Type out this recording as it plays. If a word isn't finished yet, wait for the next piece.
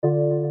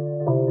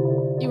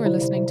You are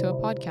listening to a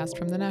podcast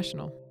from The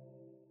National.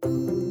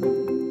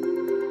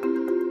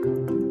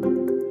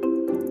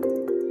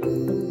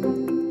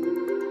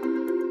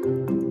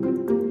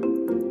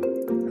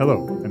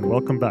 Hello, and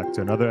welcome back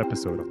to another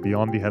episode of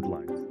Beyond the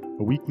Headlines,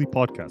 a weekly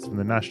podcast from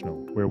The National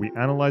where we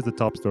analyze the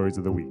top stories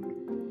of the week.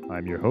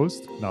 I'm your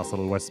host, Naser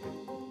Alwasmi.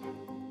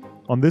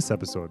 On this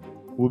episode,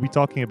 we'll be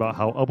talking about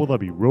how Abu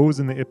Dhabi rose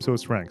in the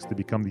Ipsos ranks to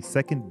become the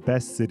second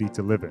best city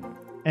to live in,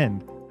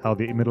 and how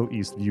the Middle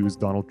East views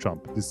Donald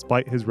Trump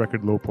despite his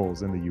record low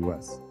polls in the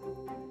US.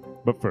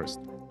 But first,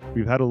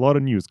 we've had a lot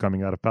of news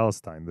coming out of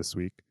Palestine this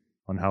week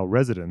on how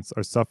residents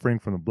are suffering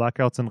from the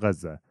blackouts in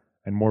Gaza,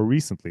 and more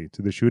recently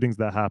to the shootings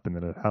that happened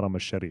in Al-Haram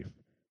al-Sharif,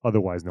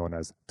 otherwise known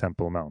as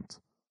Temple Mount.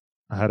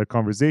 I had a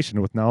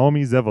conversation with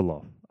Naomi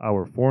Zeveloff,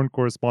 our foreign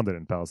correspondent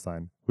in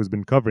Palestine, who's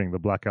been covering the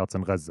blackouts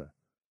in Gaza.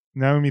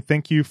 Naomi,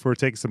 thank you for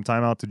taking some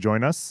time out to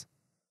join us.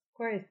 Of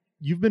course.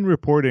 You've been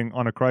reporting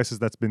on a crisis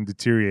that's been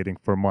deteriorating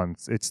for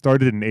months. It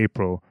started in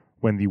April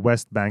when the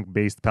West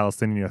Bank-based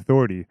Palestinian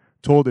Authority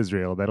told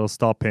Israel that it'll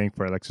stop paying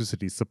for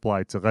electricity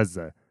supplied to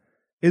Gaza.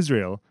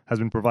 Israel has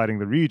been providing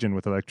the region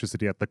with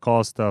electricity at the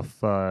cost of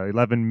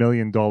 $11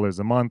 million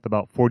a month,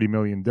 about 40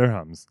 million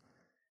dirhams.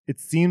 It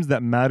seems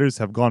that matters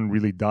have gone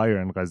really dire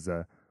in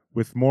Gaza,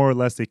 with more or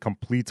less a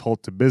complete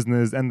halt to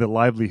business and the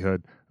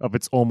livelihood of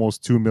its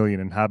almost 2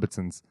 million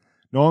inhabitants.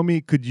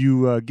 Naomi, could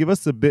you give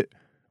us a bit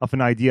of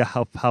an idea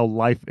of how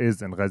life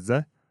is in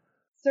Gaza?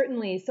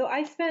 Certainly. So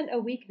I spent a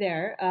week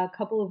there a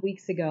couple of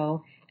weeks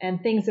ago,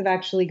 and things have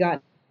actually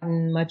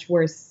gotten much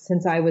worse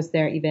since I was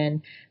there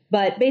even.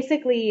 But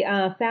basically,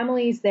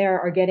 families there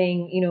are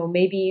getting,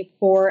 maybe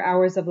 4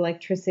 hours of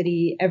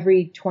electricity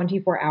every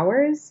 24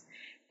 hours.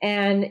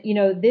 And,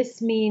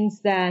 this means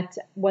that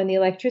when the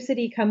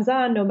electricity comes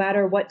on, no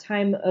matter what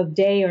time of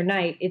day or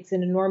night, it's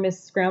an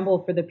enormous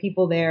scramble for the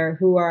people there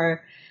who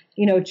are,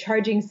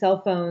 charging cell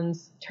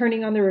phones,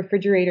 turning on the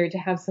refrigerator to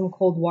have some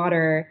cold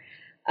water,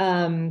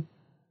 and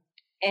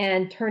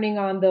turning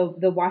on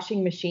the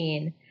washing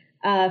machine.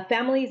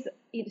 Families,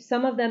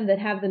 some of them that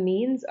have the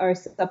means are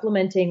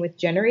supplementing with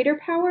generator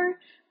power.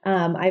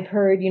 I've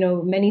heard,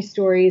 many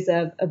stories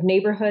of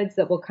neighborhoods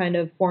that will kind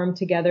of form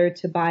together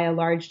to buy a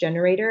large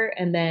generator,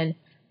 and then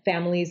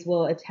families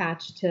will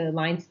attach to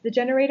lines to the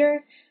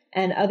generator.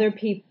 And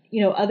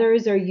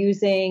others are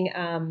using,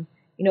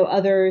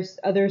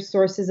 other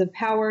sources of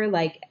power,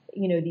 like,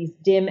 these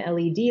dim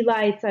LED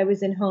lights. I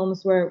was in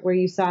homes where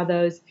you saw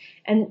those.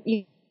 And,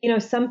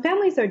 some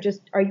families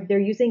they're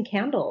using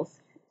candles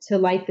to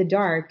light the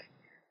dark.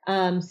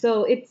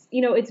 So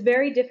it's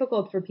very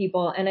difficult for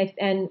people.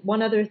 And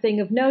one other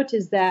thing of note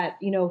is that,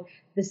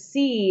 the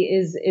sea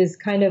is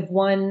kind of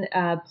one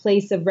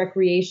place of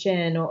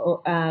recreation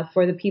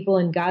for the people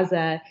in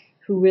Gaza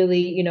who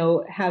really,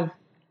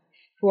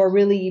 who are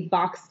really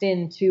boxed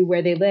into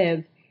where they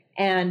live.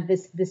 And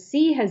the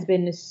sea has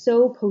been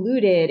so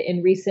polluted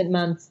in recent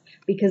months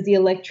because the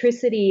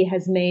electricity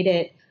has made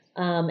it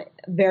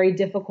very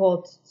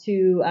difficult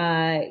to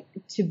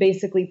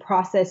basically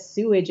process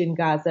sewage in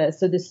Gaza.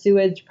 So the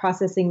sewage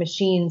processing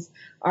machines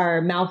are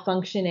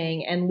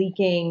malfunctioning and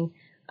leaking.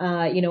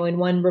 In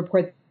one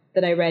report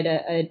that I read,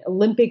 an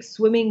Olympic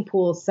swimming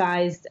pool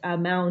sized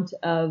amount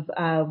of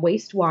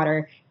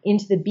wastewater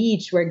into the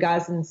beach where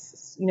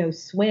Gazans,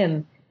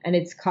 swim, and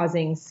it's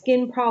causing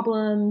skin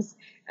problems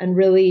and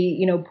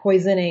really,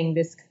 poisoning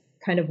this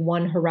kind of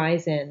one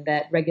horizon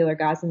that regular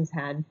Gazans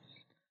had.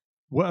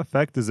 What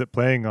effect is it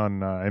playing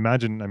on,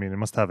 it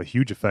must have a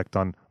huge effect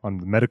on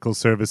the medical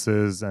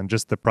services and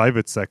just the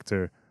private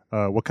sector.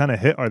 What kind of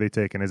hit are they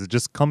taking? Has it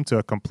just come to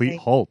a complete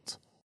halt?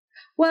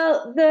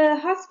 Well, the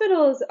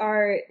hospitals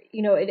are,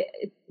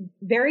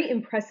 very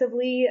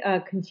impressively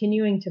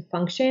continuing to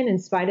function in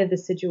spite of the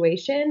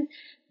situation.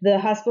 The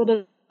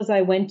hospitals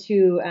I went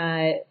to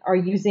are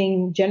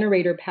using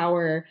generator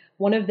power.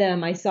 One of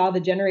them, I saw the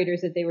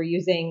generators that they were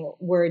using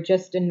were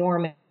just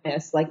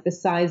enormous, like the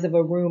size of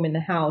a room in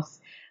the house.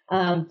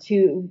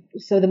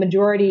 So the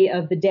majority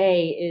of the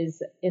day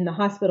is in the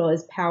hospital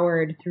is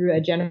powered through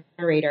a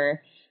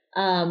generator.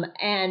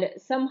 And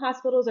some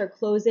hospitals are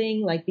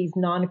closing, like these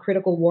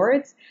non-critical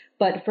wards,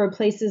 but for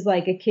places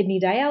like a kidney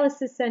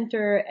dialysis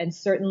center and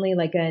certainly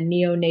like a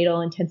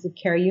neonatal intensive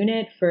care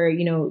unit for,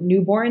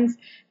 newborns,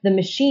 the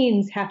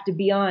machines have to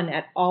be on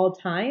at all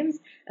times.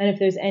 And if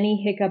there's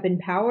any hiccup in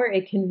power,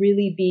 it can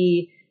really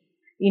be,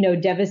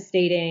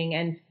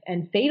 devastating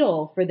and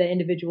fatal for the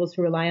individuals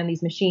who rely on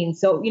these machines.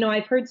 So,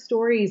 I've heard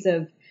stories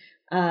of,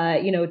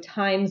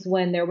 times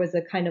when there was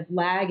a kind of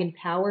lag in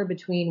power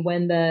between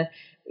when the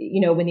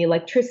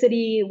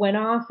electricity went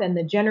off and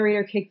the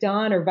generator kicked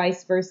on, or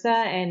vice versa.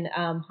 And,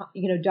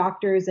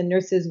 doctors and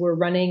nurses were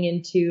running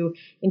into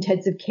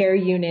intensive care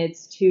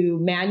units to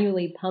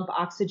manually pump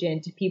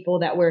oxygen to people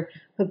that were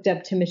hooked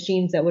up to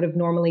machines that would have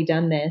normally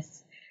done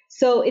this.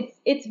 So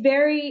it's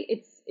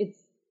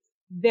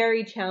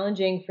very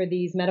challenging for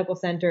these medical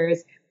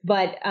centers.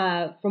 But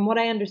from what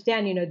I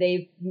understand,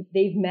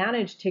 they've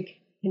managed to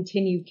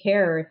continue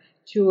care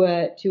to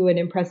an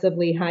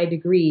impressively high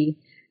degree.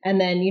 And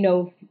then,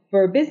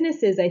 for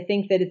businesses, I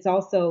think that it's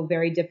also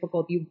very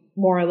difficult. You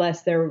more or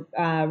less they're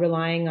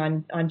relying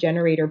on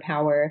generator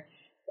power,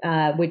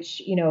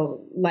 which,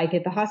 like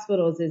at the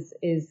hospitals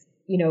is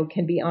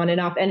can be on and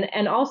off.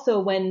 And also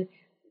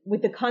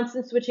with the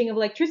constant switching of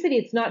electricity,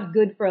 it's not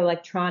good for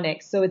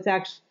electronics. So it's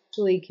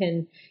actually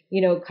can,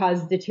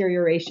 cause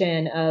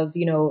deterioration of,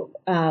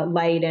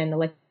 light and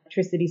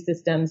electricity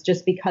systems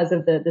just because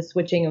of the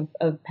switching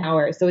of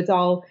power. So it's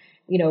all,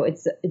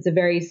 it's a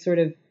very sort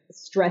of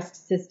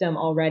stressed system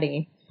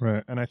already.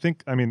 Right. And I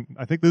think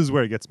this is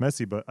where it gets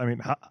messy, but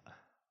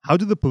how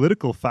do the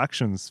political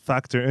factions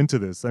factor into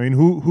this? I mean,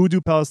 who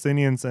do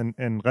Palestinians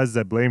and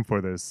Gaza blame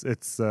for this?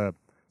 It's a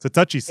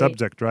touchy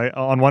subject, right?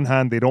 On one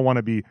hand, they don't want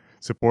to be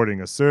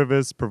supporting a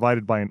service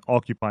provided by an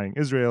occupying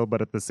Israel,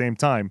 but at the same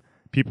time,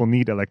 people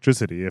need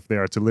electricity if they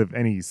are to live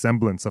any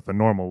semblance of a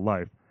normal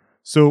life.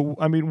 So,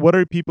 I mean, what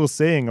are people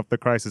saying of the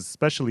crisis,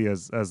 especially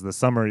as the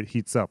summer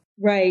heats up?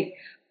 Right.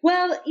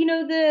 Well,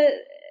 the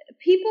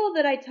people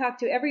that I talked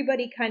to,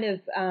 everybody kind of,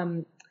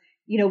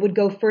 would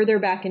go further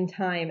back in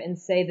time and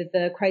say that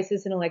the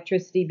crisis in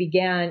electricity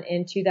began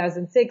in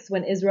 2006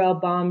 when Israel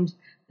bombed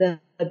the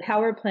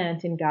power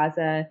plant in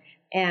Gaza,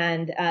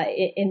 and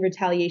in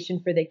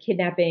retaliation for the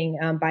kidnapping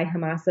by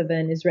Hamas of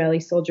an Israeli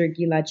soldier,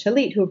 Gilad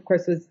Shalit, who of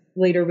course was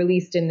later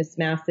released in this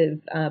massive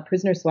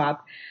prisoner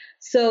swap.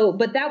 So,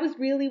 but that was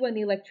really when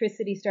the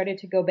electricity started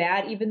to go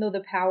bad, even though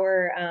the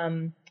power,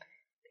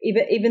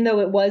 even though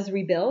it was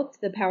rebuilt,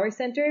 the power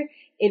center,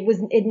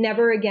 it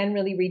never again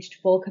really reached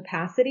full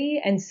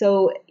capacity. And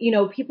so,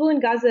 people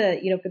in Gaza,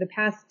 for the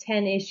past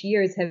 10-ish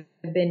years have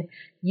been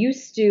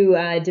used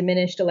to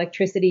diminished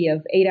electricity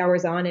of 8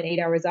 hours on and 8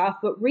 hours off.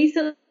 But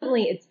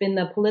recently it's been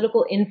the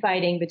political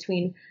infighting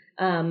between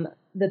the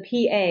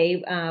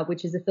PA,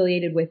 which is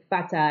affiliated with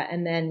Fatah,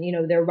 and then,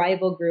 their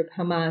rival group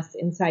Hamas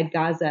inside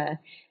Gaza.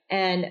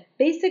 And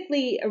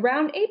basically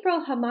around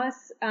April,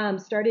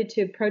 Hamas started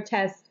to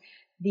protest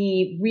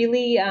the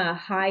really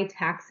high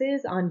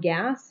taxes on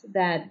gas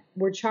that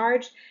were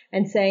charged,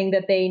 and saying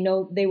that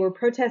they were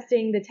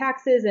protesting the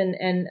taxes, and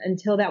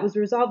until that was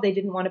resolved, they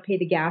didn't want to pay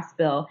the gas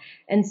bill.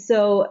 And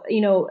so,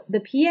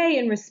 the PA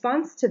in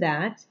response to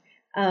that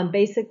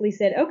basically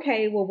said,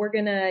 okay, well, we're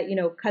going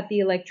to, cut the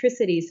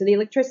electricity. So the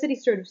electricity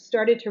sort of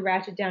started to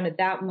ratchet down at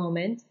that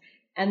moment.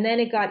 And then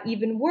it got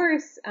even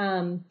worse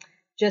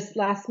just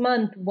last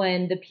month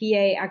when the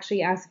PA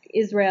actually asked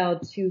Israel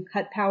to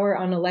cut power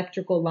on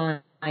electrical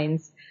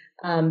lines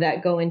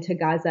that go into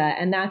Gaza.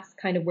 And that's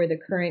kind of where the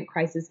current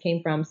crisis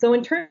came from. So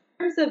in terms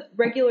of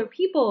regular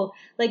people,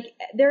 like,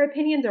 their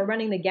opinions are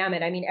running the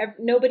gamut. I mean,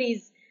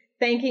 nobody's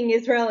thanking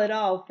Israel at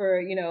all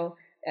for,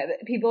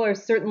 people are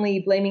certainly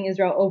blaming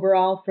Israel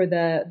overall for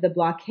the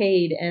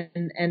blockade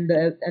and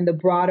the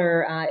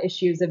broader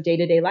issues of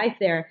day-to-day life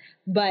there.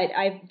 But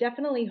I've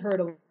definitely heard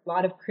a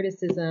lot of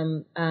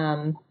criticism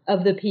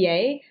of the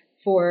PA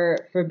for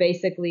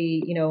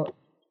basically,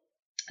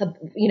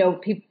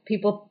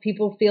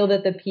 people feel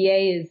that the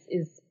PA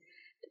is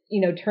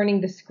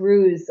turning the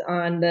screws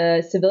on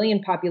the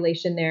civilian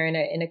population there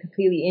in a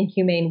completely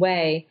inhumane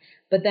way.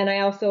 But then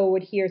I also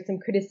would hear some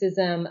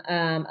criticism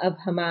of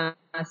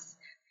Hamas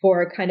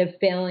for kind of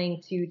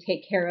failing to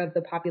take care of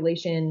the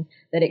population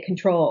that it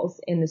controls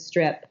in the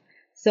Strip.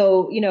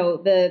 So,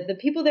 the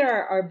people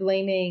there are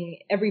blaming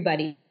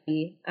everybody.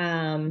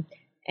 And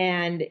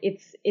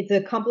it's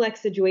a complex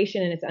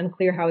situation, and it's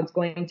unclear how it's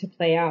going to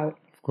play out.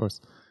 Of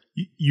course.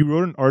 You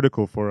wrote an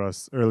article for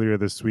us earlier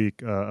this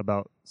week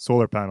about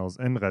solar panels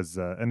in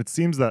Gaza, and it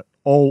seems that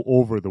all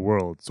over the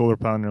world, solar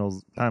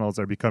panels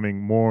are becoming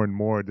more and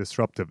more a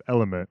disruptive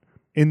element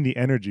in the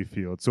energy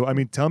field. So, I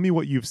mean, tell me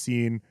what you've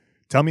seen.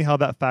 Tell me how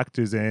that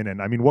factors in,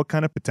 and I mean, what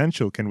kind of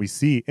potential can we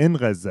see in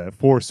Gaza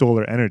for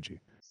solar energy?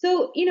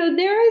 So,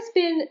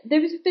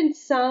 there's been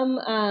some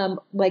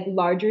like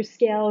larger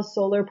scale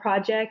solar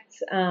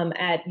projects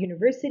at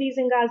universities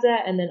in Gaza,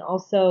 and then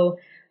also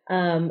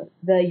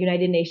the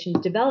United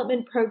Nations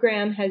Development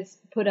Program has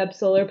put up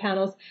solar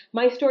panels.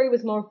 My story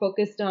was more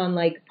focused on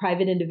like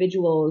private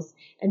individuals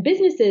and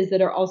businesses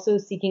that are also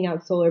seeking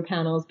out solar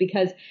panels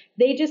because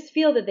they just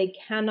feel that they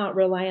cannot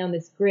rely on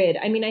this grid.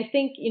 I mean, I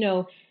think,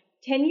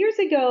 10 years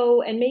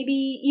ago, and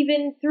maybe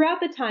even throughout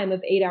the time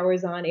of 8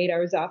 hours on, 8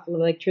 hours off of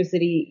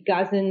electricity,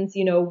 Gazans,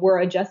 were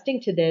adjusting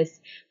to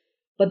this.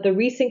 But the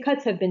recent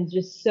cuts have been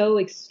just so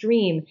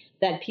extreme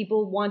that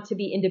people want to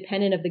be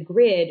independent of the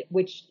grid,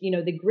 which,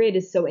 the grid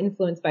is so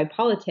influenced by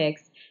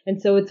politics.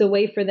 And so it's a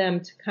way for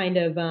them to kind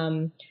of,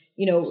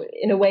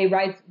 in a way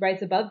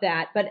rise above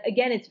that. But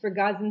again, it's for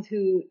Gazans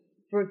who,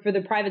 for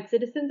the private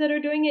citizens that are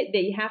doing it,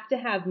 they have to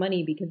have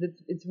money because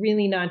it's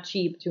really not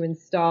cheap to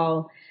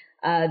install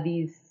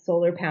these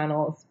solar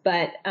panels.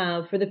 But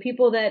for the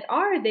people that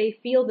they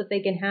feel that they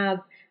can have,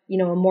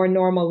 a more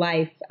normal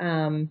life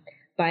by,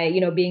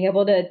 being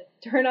able to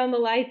turn on the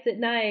lights at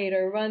night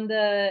or run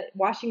the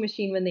washing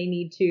machine when they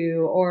need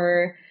to,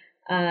 or,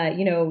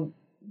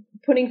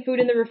 putting food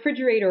in the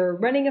refrigerator or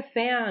running a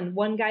fan.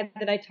 One guy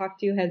that I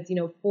talked to has,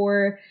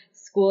 4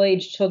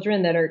 school-age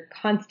children that are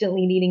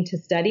constantly needing to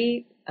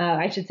study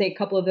I should say a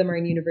couple of them are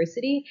in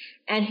university.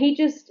 And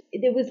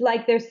it was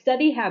like their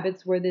study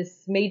habits were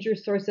this major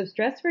source of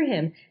stress for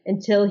him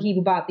until he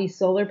bought these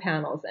solar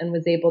panels and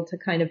was able to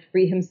kind of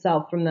free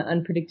himself from the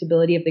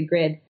unpredictability of the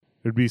grid.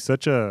 It'd be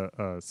such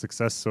a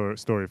success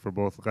story for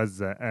both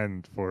Gaza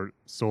and for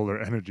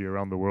solar energy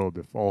around the world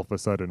if all of a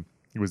sudden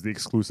it was the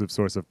exclusive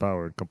source of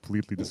power,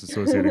 completely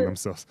disassociating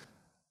themselves.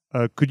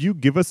 Could you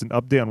give us an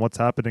update on what's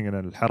happening in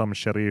Al-Haram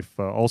al-Sharif,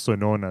 also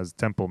known as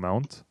Temple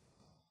Mount?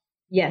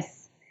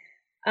 Yes.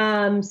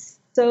 As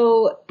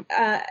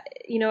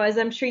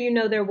I'm sure you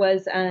know, there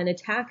was an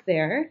attack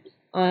there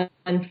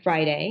on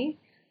Friday,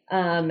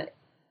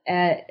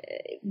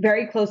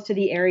 very close to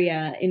the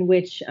area in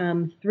which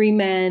three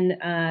men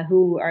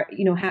who are,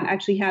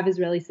 actually have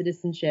Israeli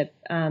citizenship,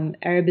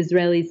 Arab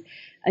Israelis,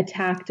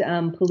 attacked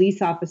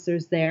police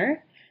officers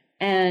there,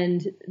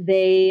 and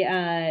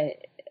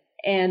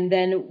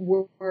then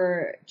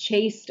were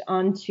chased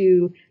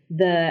onto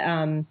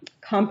the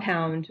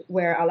compound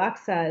where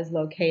Al-Aqsa is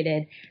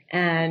located,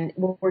 and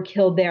were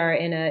killed there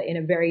in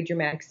a very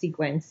dramatic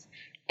sequence.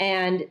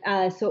 And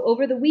so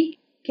over the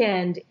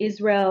weekend,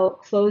 Israel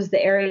closed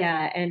the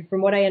area, and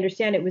from what I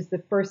understand, it was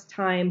the first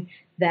time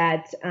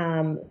that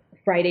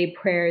Friday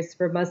prayers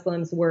for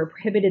Muslims were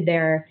prohibited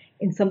there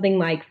in something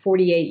like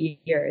 48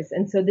 years.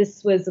 And so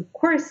this was, of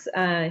course,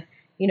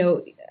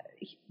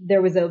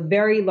 there was a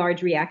very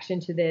large reaction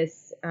to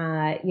this,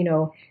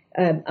 among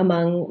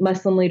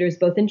Muslim leaders,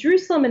 both in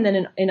Jerusalem and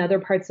then in other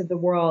parts of the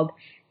world.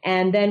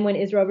 And then when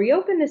Israel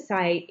reopened the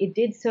site, it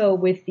did so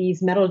with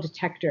these metal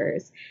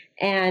detectors.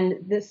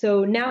 And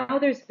so now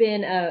there's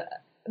been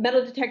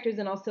metal detectors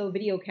and also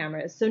video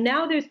cameras. So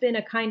now there's been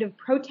a kind of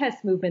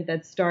protest movement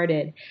that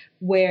started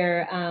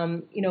where,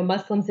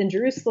 Muslims in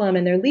Jerusalem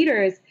and their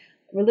leaders,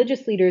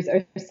 religious leaders,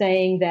 are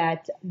saying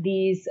that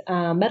these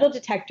metal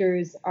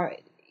detectors are,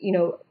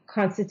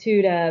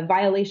 constitute a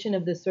violation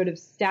of the sort of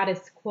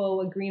status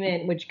quo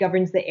agreement which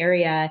governs the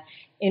area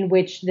in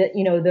which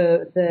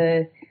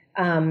the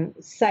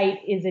site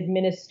is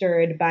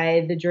administered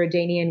by the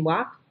Jordanian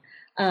Waqf,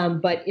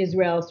 but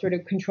Israel sort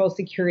of controls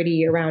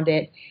security around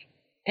it.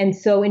 And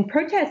so in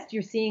protest,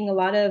 you're seeing a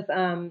lot of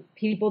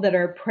people that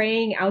are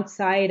praying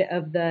outside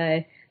of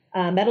the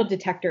metal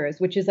detectors,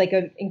 which is like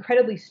an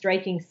incredibly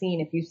striking scene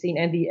if you've seen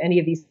any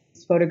of these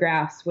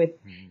photographs with,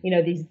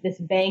 this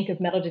bank of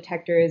metal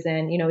detectors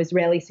and,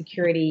 Israeli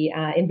security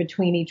in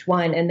between each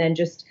one, and then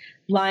just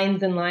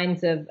lines and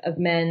lines of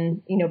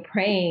men,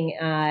 praying,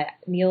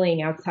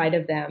 kneeling outside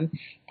of them.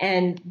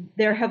 And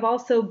there have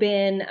also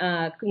been,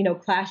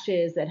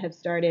 clashes that have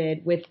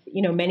started with,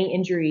 many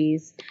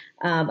injuries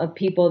of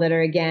people that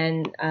are,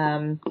 again,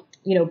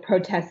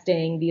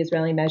 protesting the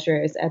Israeli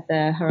measures at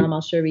the Haram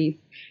al-Sharif.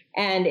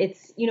 And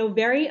it's,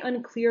 very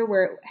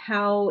unclear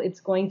how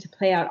it's going to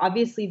play out.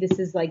 Obviously, this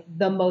is like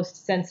the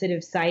most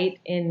sensitive site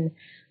in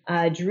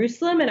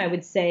Jerusalem. And I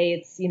would say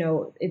its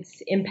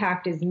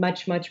impact is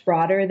much, much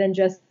broader than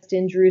just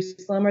in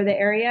Jerusalem or the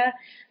area.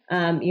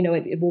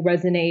 It will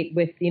resonate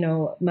with,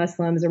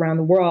 Muslims around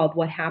the world,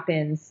 what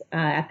happens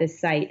at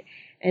this site.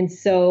 And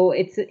so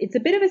it's a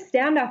bit of a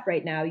standoff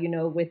right now,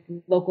 with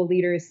local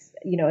leaders,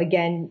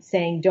 again,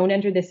 saying, don't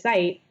enter this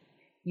site,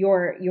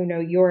 your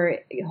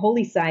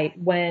holy site,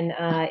 when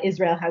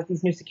Israel has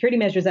these new security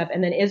measures up,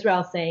 and then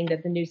Israel saying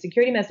that the new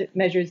security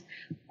measures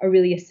are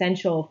really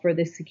essential for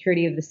the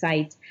security of the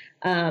site.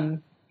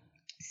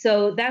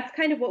 So that's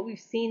kind of what we've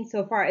seen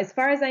so far. As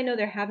far as I know,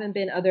 there haven't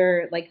been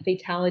other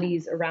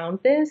fatalities around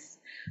this,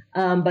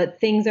 but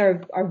things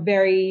are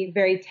very,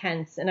 very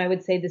tense. And I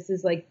would say this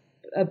is like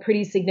a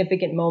pretty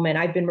significant moment.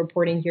 I've been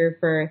reporting here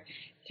for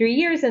 3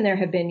 years, and there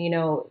have been,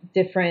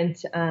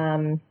 different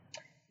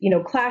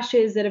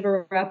clashes that have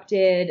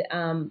erupted.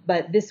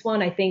 But this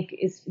one, I think,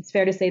 it's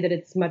fair to say that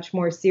it's much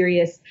more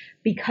serious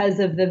because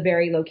of the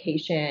very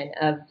location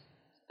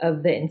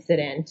of the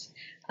incident,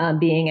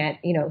 being at,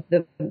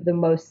 the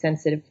most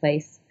sensitive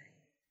place.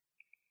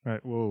 Right.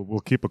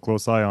 We'll keep a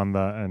close eye on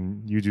that,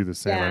 and you do the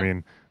same.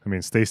 Yeah. I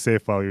mean, stay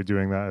safe while you're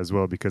doing that as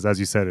well, because as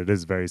you said, it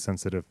is very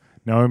sensitive.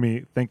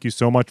 Naomi, thank you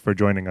so much for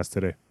joining us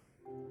today.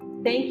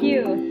 Thank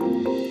you.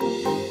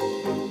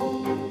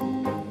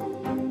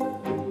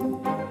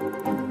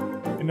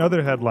 In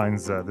other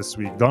headlines this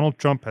week, Donald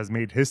Trump has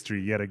made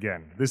history yet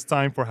again, this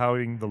time for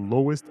having the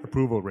lowest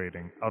approval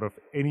rating out of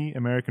any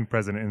American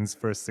president in his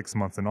first 6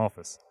 months in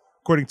office.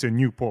 According to a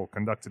new poll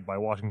conducted by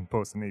Washington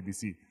Post and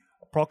ABC,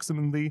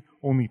 approximately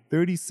only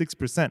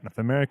 36% of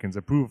Americans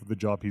approve of the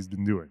job he's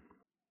been doing.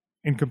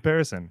 In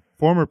comparison,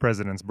 former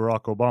presidents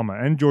Barack Obama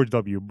and George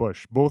W.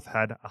 Bush both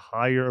had a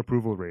higher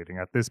approval rating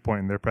at this point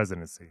in their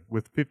presidency,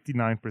 with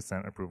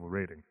 59% approval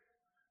rating.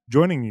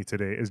 Joining me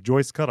today is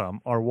Joyce Karam,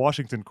 our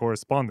Washington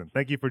correspondent.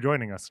 Thank you for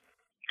joining us.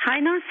 Hi,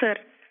 Naser.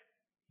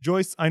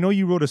 Joyce, I know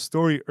you wrote a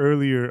story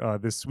earlier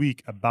this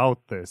week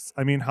about this.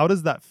 I mean, how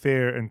does that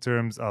fare in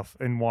terms of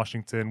in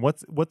Washington?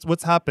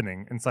 What's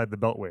happening inside the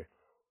Beltway?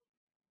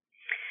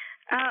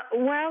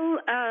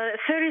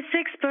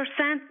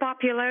 36%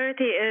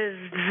 popularity is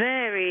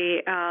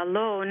very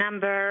low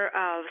number,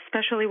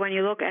 especially when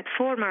you look at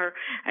former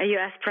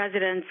U.S.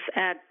 presidents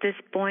at this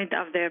point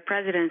of their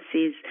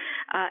presidencies.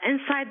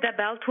 Inside the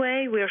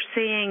Beltway, we're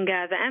seeing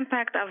the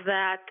impact of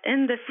that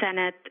in the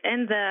Senate,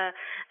 in the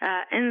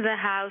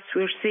House.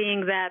 We're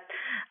seeing that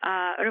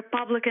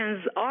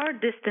Republicans are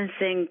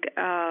distancing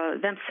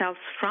themselves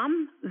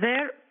from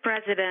their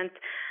president.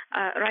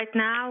 Right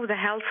now, the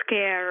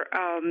healthcare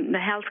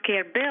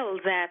bill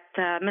that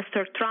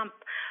Mr. Trump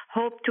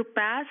hoped to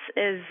pass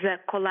is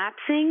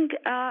collapsing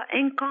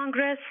in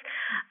Congress.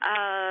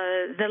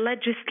 The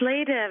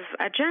legislative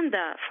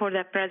agenda for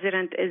the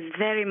president is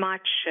very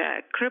much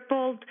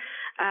crippled.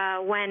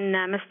 When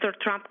Mr.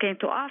 Trump came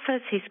to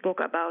office, he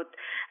spoke about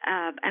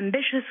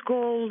ambitious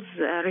goals,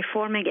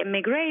 reforming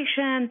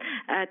immigration,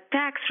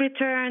 tax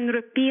return,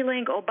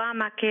 repealing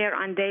Obamacare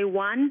on day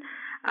one.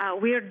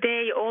 We're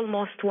day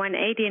almost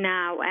 180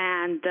 now,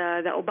 and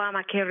the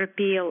Obamacare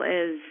repeal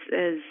is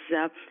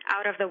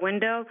out of the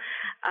window.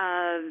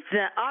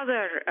 The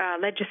other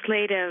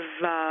legislative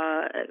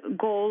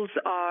goals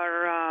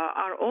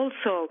are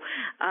also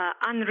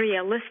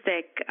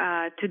unrealistic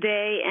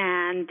today,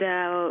 and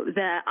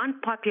the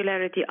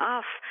unpopularity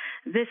of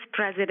this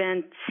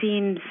president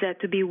seems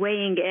to be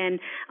weighing in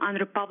on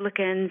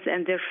Republicans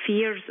and their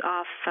fears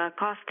of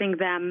costing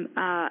them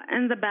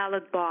in the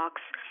ballot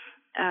box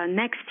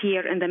next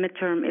year in the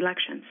midterm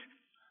elections.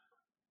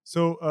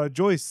 So,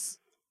 Joyce,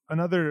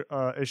 another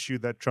issue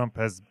that Trump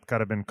has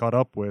kind of been caught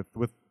up with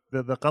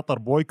the Qatar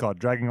boycott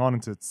dragging on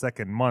into its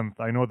second month.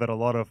 I know that a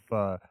lot of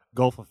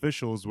Gulf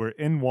officials were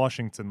in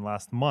Washington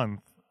last month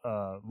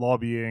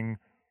lobbying,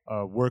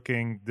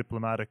 working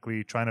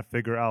diplomatically, trying to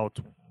figure out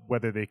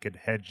whether they could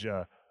hedge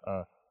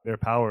their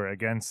power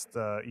against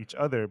each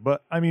other.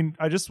 But, I mean,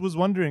 I just was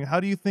wondering, how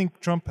do you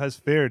think Trump has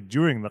fared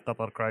during the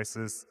Qatar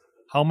crisis?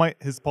 How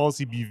might his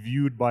policy be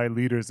viewed by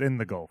leaders in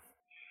the Gulf?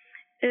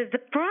 The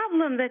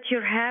problem that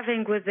you're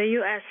having with the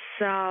U.S.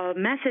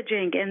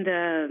 Messaging in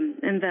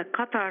the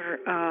Qatar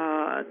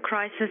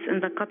crisis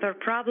and the Qatar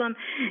problem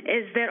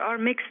is there are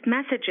mixed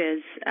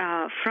messages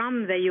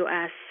from the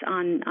U.S.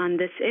 on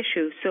this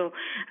issue. So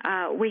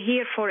we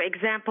hear, for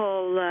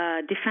example,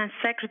 Defense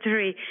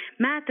Secretary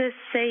Mattis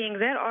saying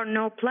there are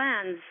no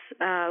plans.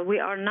 We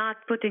are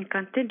not putting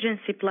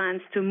contingency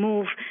plans to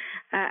move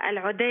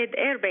Al-Udeid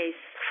Air Base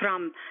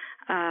from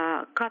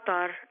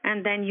Qatar,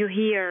 and then you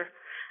hear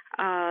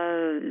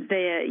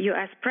the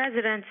U.S.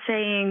 president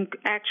saying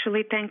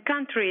actually 10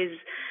 countries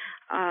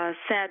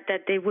said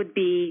that they would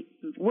be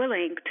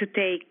willing to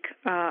take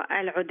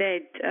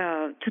Al-Udeid,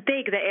 to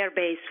take the air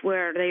base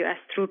where the U.S.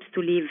 troops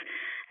to leave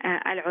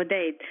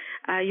Al-Udeid.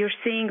 You're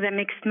seeing the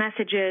mixed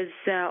messages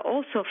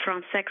also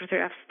from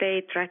Secretary of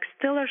State Rex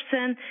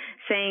Tillerson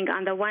saying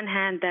on the one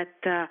hand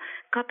that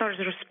Qatar's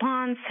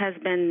response has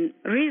been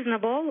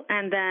reasonable,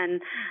 and then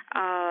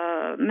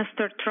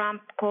Mr.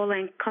 Trump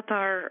calling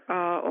Qatar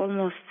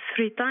almost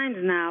 3 times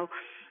now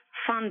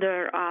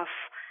funder of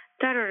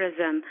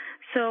terrorism.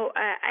 So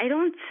I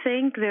don't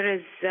think there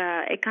is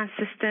a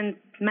consistent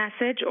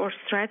message or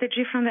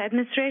strategy from the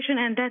administration,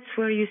 and that's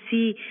where you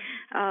see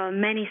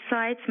many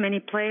sites, many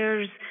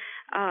players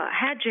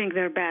hedging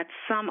their bets.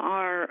 Some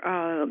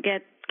are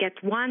get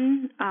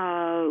one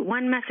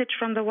message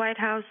from the White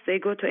House, they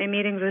go to a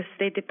meeting with the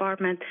State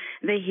Department,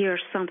 they hear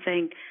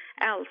something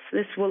else.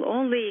 This will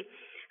only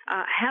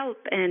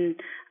help in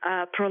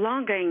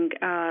prolonging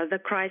the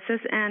crisis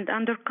and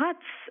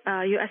undercuts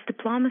U.S.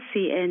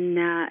 diplomacy in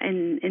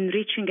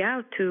reaching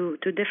out to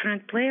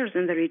different players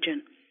in the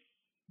region.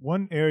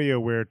 One area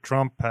where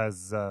Trump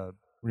has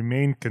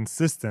remained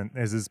consistent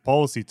is his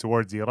policy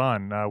towards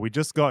Iran. We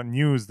just got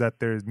news that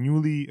there's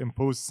newly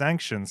imposed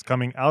sanctions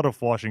coming out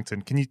of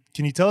Washington. Can you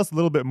tell us a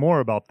little bit more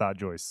about that,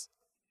 Joyce?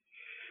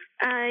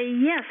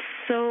 Yes.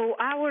 So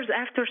hours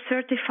after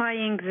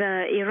certifying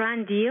the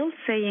Iran deal,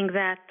 saying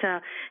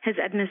that his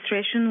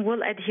administration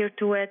will adhere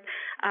to it,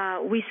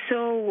 we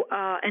saw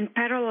in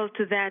parallel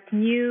to that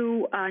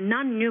new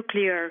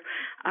non-nuclear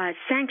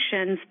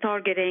sanctions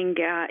targeting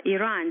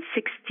Iran.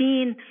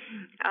 16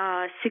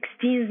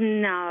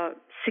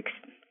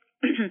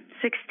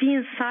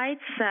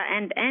 sites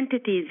and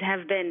entities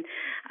have been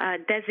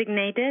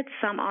designated.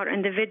 Some are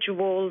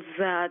individuals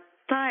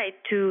tied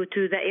to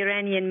the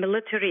Iranian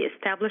military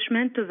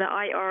establishment, to the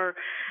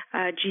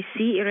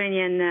IRGC,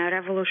 Iranian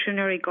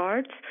Revolutionary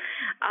Guards,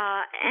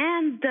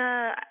 and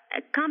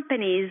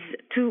companies.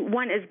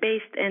 One is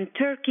based in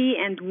Turkey,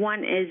 and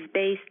one is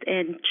based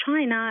in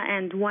China,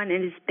 and one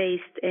is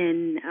based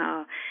in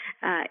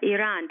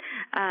Iran.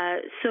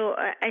 So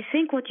I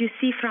think what you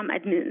see from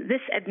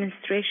this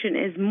administration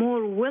is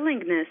more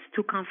willingness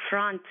to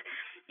confront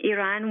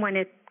Iran when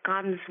it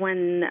comes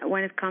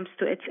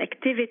to its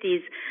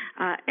activities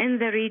in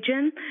the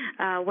region,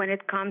 when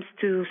it comes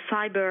to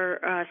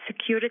cyber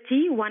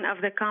security. One of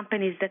the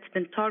companies that's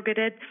been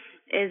targeted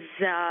is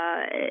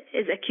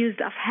accused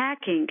of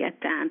hacking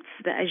attempts,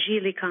 the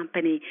Agili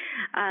company.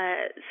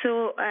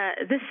 So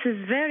this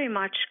is very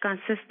much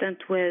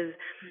consistent with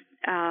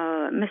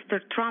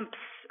Mr. Trump's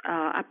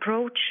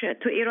approach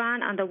to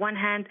Iran. On the one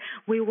hand,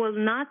 we will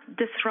not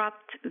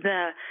disrupt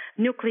the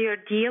nuclear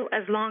deal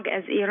as long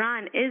as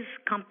Iran is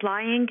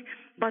complying,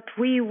 but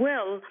we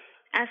will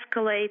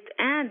escalate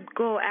and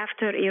go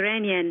after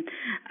Iranian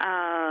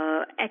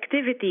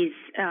activities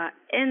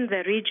in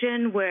the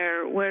region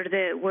where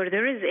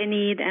there is a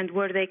need and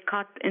where they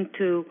cut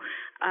into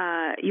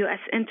U.S.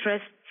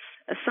 interests,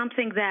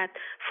 something that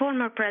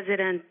former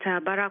President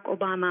Barack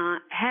Obama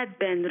had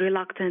been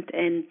reluctant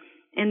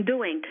in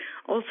doing.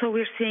 Also,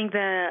 we're seeing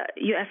the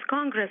U.S.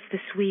 Congress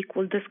this week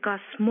will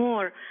discuss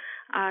more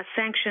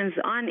sanctions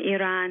on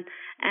Iran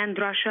and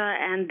Russia,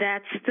 and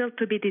that's still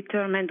to be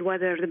determined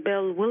whether the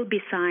bill will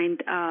be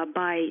signed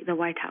by the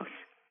White House.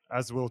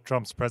 As will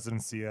Trump's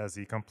presidency as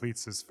he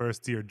completes his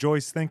first year.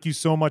 Joyce, thank you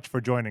so much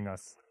for joining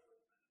us.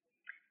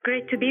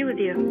 Great to be with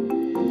you.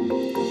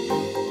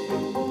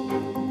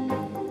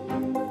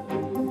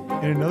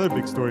 In another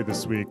big story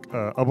this week,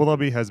 Abu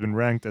Dhabi has been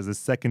ranked as the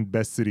second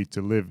best city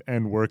to live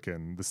and work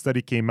in. The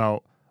study came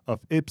out of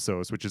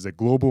Ipsos, which is a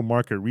global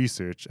market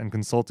research and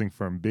consulting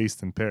firm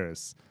based in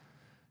Paris.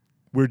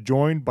 We're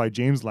joined by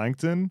James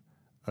Langton,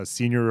 a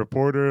senior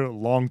reporter,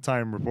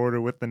 longtime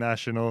reporter with The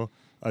National,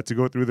 to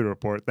go through the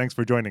report. Thanks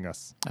for joining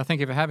us.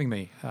 Thank you for having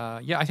me.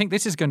 I think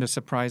this is going to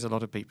surprise a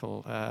lot of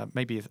people,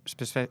 maybe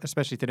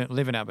especially if they don't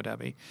live in Abu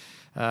Dhabi.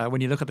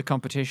 When you look at the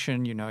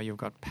competition, you've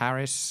got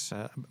Paris,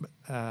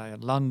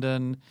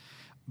 London,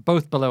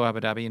 both below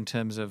Abu Dhabi in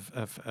terms of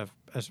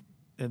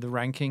the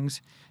rankings.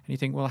 And you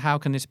think, well, how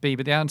can this be?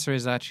 But the answer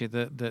is actually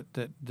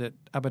that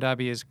Abu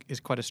Dhabi is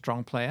quite a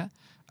strong player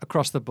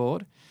across the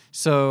board.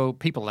 So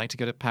people like to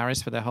go to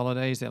Paris for their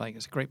holidays. They like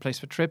it's a great place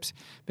for trips,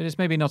 but it's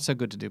maybe not so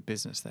good to do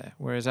business there.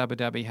 Whereas Abu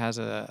Dhabi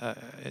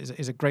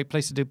is a great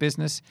place to do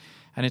business,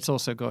 and it's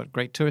also got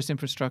great tourist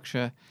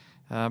infrastructure,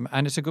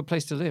 and it's a good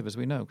place to live, as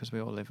we know, because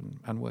we all live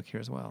and work here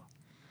as well.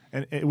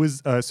 And it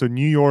was so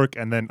New York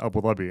and then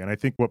Abu Dhabi. And I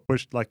think what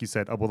pushed, like you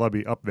said, Abu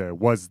Dhabi up there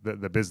was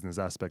the business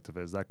aspect of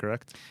it. Is that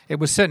correct? It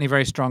was certainly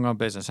very strong on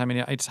business. I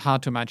mean, it's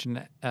hard to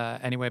imagine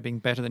anywhere being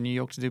better than New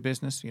York to do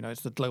business.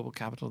 It's the global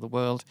capital of the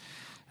world.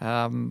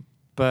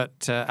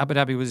 But Abu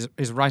Dhabi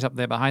is right up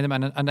there behind them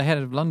and ahead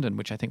of London,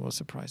 which I think will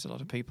surprise a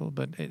lot of people.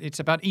 But it's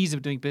about ease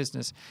of doing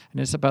business,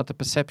 and it's about the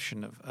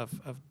perception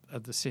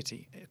of the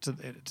city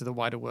to the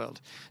wider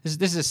world. This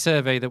is a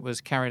survey that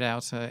was carried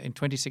out in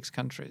 26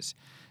 countries.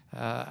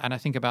 And I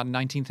think about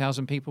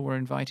 19,000 people were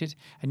invited.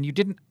 And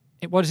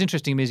what is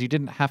interesting is you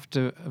didn't have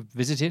to have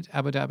visited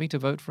Abu Dhabi to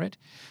vote for it.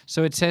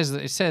 So it says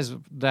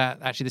that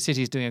actually the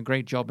city is doing a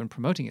great job in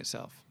promoting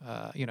itself.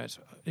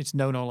 It's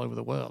known all over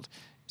the world.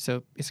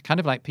 So it's kind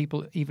of like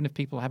people, even if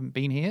people haven't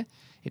been here,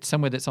 it's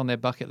somewhere that's on their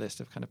bucket list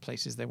of kind of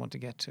places they want to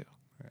get to.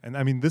 And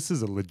I mean, this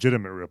is a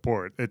legitimate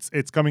report.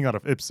 It's coming out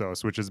of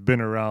Ipsos, which has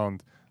been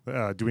around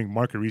doing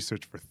market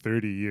research for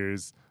 30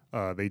 years.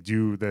 They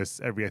do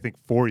this every, I think,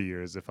 4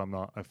 years, if I'm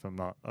not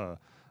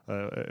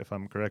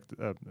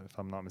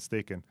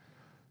mistaken.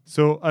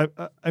 So,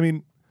 I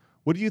mean,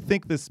 what do you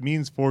think this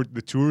means for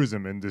the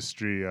tourism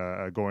industry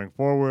going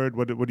forward?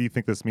 What do you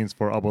think this means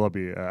for Abu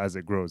Dhabi as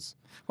it grows?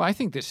 Well, I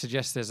think this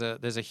suggests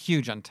there's a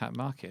huge untapped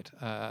market.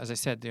 As I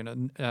said, you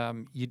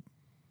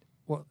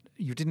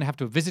didn't have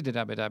to have visited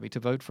Abu Dhabi to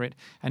vote for it.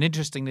 And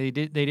interestingly,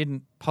 they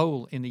didn't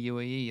poll in the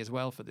UAE as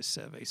well for this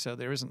survey. So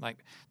there isn't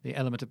like the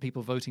element of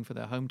people voting for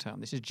their hometown.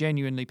 This is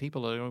genuinely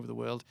people all over the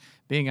world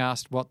being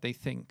asked what they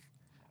think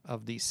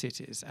of these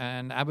cities.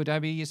 And Abu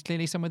Dhabi is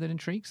clearly somewhere that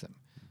intrigues them.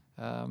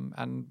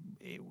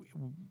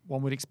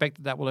 One would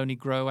expect that will only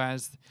grow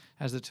as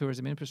the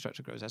tourism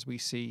infrastructure grows, as we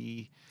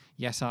see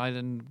Yes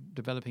Island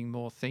developing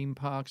more theme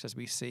parks, as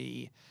we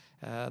see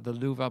the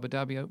Louvre Abu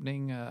Dhabi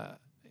opening.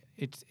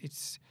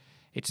 It's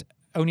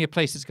only a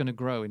place that's going to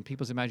grow in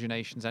people's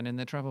imaginations and in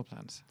their travel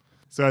plans.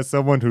 So as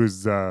someone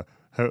who's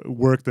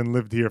worked and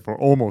lived here for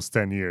almost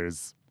 10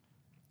 years,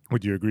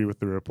 would you agree with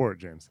the report,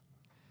 James?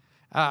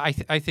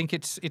 I think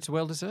it's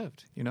well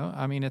deserved.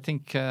 I mean, I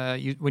think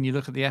when you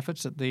look at the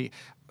efforts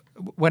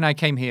when I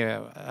came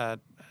here,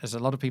 as a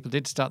lot of people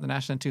did start the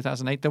National in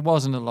 2008, there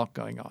wasn't a lot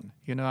going on.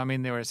 I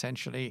mean, there were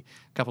essentially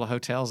a couple of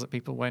hotels that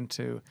people went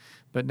to,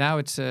 but now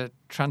it's a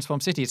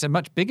transformed city. It's a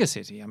much bigger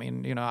city. I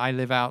mean, I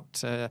live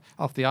out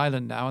off the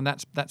island now, and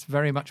that's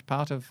very much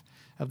part of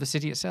the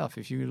city itself.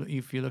 If you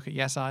look at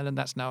Yes Island,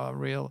 that's now a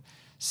real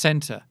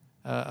center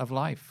of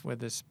life, where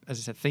there's, as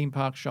I said, theme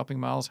parks, shopping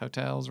malls,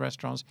 hotels,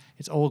 restaurants.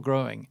 It's all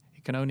growing.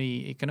 It can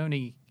only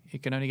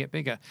get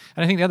bigger.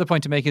 And I think the other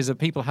point to make is that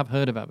people have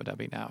heard of Abu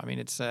Dhabi now. I mean,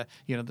 it's there's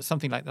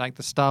something like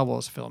the Star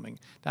Wars filming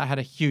that had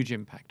a huge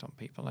impact on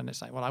people, and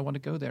it's like, well, I want to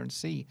go there and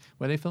see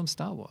where they filmed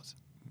Star Wars.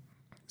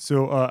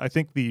 So I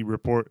think the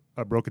report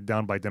broke it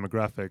down by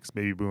demographics: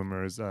 baby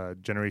boomers,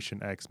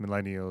 Generation X,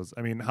 millennials.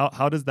 I mean,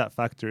 how does that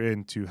factor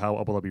into how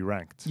Abu Dhabi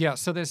ranked? Yeah,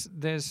 so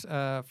there's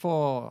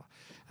 4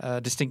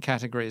 distinct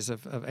categories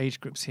of age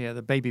groups here.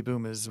 The baby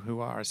boomers, who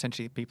are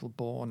essentially people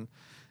born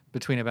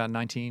between about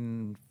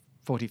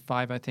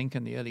 1945, I think,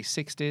 and the early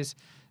 60s.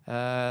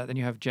 Then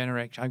you have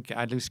generation,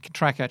 I lose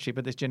track actually,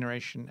 but there's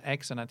Generation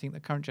X, and I think the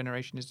current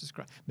generation is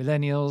described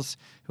millennials,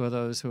 who are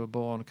those who are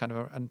born kind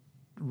of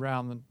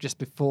around just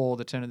before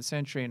the turn of the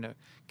century and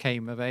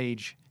came of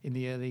age in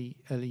the early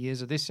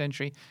years of this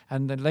century.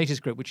 And the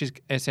latest group, which is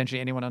essentially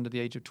anyone under the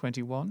age of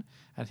 21.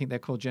 I think they're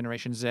called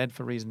Generation Z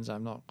for reasons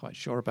I'm not quite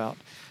sure about.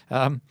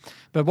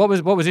 But what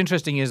was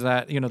interesting is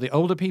that, you know, the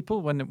older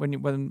people,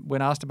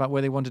 when asked about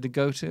where they wanted to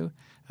go to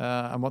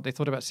and what they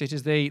thought about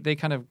cities, they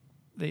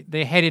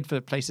headed for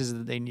places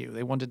that they knew.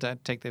 They wanted to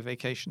take their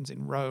vacations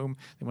in Rome.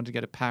 They wanted to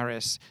go to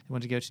Paris. They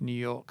wanted to go to New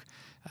York.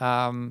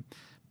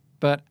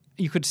 But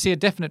you could see a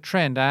definite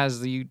trend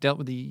as you dealt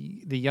with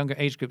the younger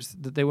age groups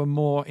that they were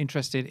more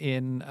interested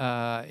in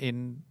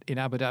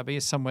Abu Dhabi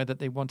as somewhere that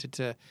they wanted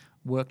to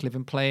work, live,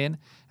 and play in.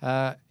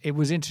 It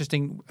was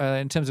interesting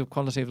in terms of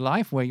quality of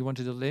life, where you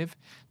wanted to live,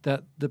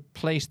 that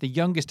the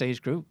youngest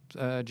age group,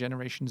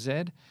 Generation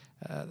Z,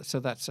 so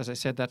that's, as I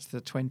said, that's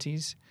the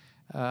 20s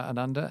and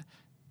under.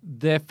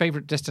 Their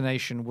favorite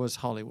destination was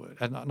Hollywood.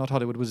 Not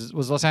Hollywood,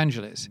 was Los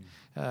Angeles.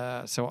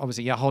 So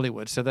obviously,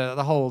 Hollywood. So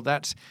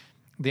that's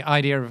the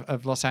idea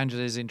of Los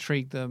Angeles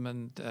intrigued them,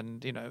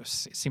 and you know, it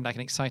seemed like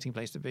an exciting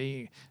place to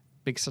be.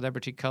 Big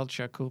celebrity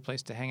culture, cool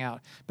place to hang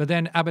out. But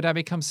then Abu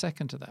Dhabi comes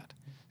second to that.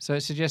 So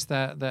it suggests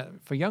that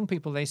for young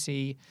people, they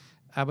see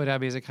Abu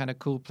Dhabi as a kind of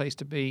cool place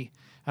to be.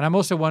 And I'm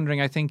also wondering,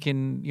 I think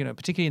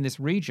particularly in this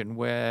region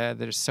where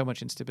there's so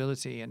much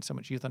instability and so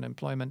much youth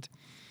unemployment,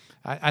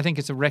 I think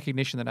it's a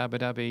recognition that Abu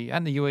Dhabi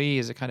and the UAE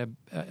is a kind of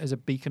as a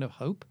beacon of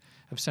hope,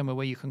 of somewhere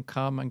where you can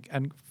come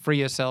and free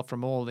yourself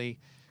from all the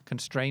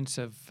constraints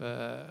of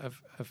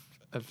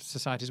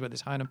societies where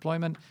there's high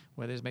unemployment,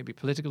 where there's maybe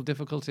political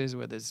difficulties,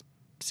 where there's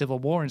civil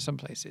war in some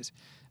places.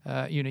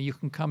 You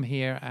can come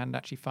here and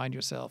actually find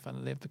yourself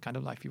and live the kind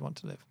of life you want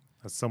to live.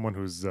 As someone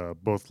who's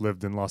both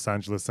lived in Los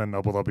Angeles and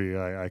Abu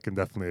Dhabi, I can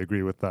definitely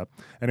agree with that.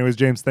 Anyways,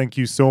 James, thank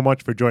you so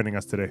much for joining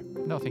us today.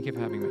 No, thank you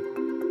for having me.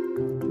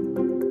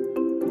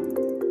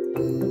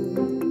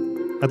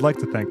 I'd like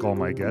to thank all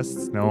my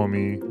guests,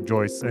 Naomi,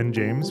 Joyce, and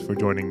James, for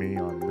joining me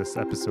on this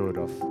episode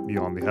of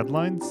Beyond the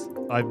Headlines.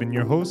 I've been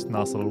your host,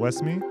 Naser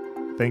Alwasmi.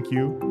 Thank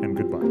you and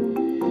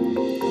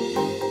goodbye.